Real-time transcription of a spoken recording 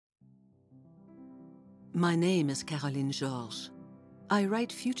My name is Karoline Georges. I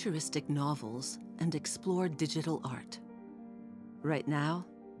write futuristic novels and explore digital art. Right now,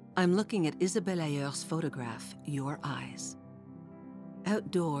 I'm looking at Isabelle Hayeur's photograph, Your Eyes.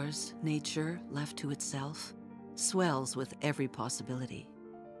 Outdoors, nature, left to itself, swells with every possibility.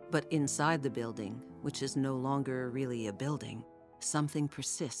 But inside the building, which is no longer really a building, something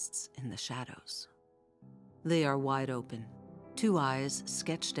persists in the shadows. They are wide open, two eyes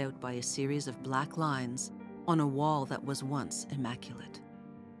sketched out by a series of black lines on a wall that was once immaculate.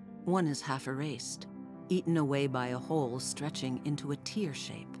 One is half erased, eaten away by a hole stretching into a tear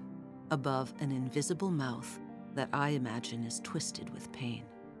shape, above an invisible mouth that I imagine is twisted with pain.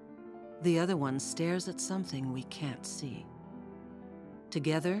 The other one stares at something we can't see.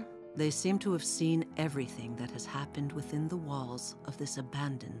 Together, they seem to have seen everything that has happened within the walls of this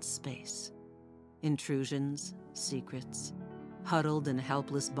abandoned space. Intrusions, secrets, huddled and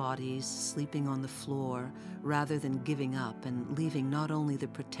helpless bodies sleeping on the floor rather than giving up and leaving not only the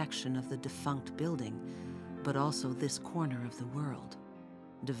protection of the defunct building, but also this corner of the world,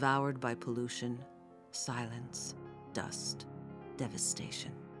 devoured by pollution, silence, dust,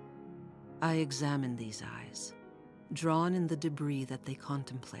 devastation. I examine these eyes, drawn in the debris that they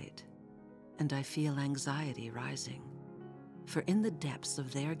contemplate, and I feel anxiety rising. For in the depths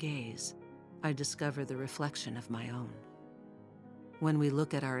of their gaze, I discover the reflection of my own. When we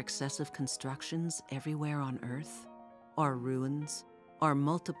look at our excessive constructions everywhere on Earth, our ruins, our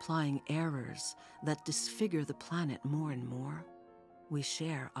multiplying errors that disfigure the planet more and more, we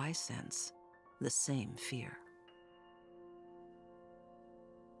share, I sense, the same fear.